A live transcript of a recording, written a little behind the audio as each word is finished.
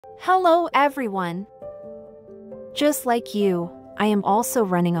Hello everyone! Just like you, I am also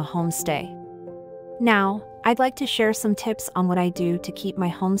running a homestay. Now, I'd like to share some tips on what I do to keep my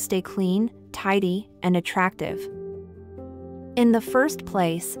homestay clean, tidy, and attractive. In the first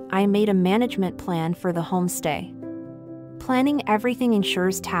place, I made a management plan for the homestay. Planning everything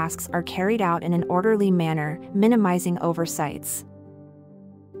ensures tasks are carried out in an orderly manner, minimizing oversights.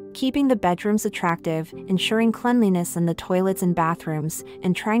 Keeping the bedrooms attractive, ensuring cleanliness in the toilets and bathrooms,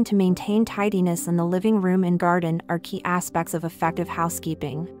 and trying to maintain tidiness in the living room and garden are key aspects of effective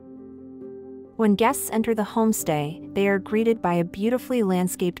housekeeping. When guests enter the homestay, they are greeted by a beautifully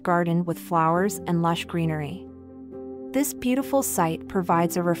landscaped garden with flowers and lush greenery. This beautiful sight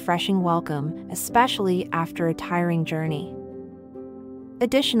provides a refreshing welcome, especially after a tiring journey.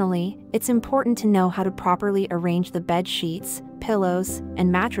 Additionally, it's important to know how to properly arrange the bed sheets, pillows,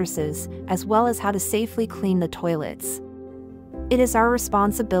 and mattresses, as well as how to safely clean the toilets. It is our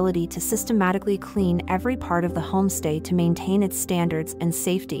responsibility to systematically clean every part of the homestay to maintain its standards and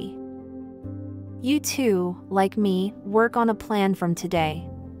safety. You too, like me, work on a plan from today.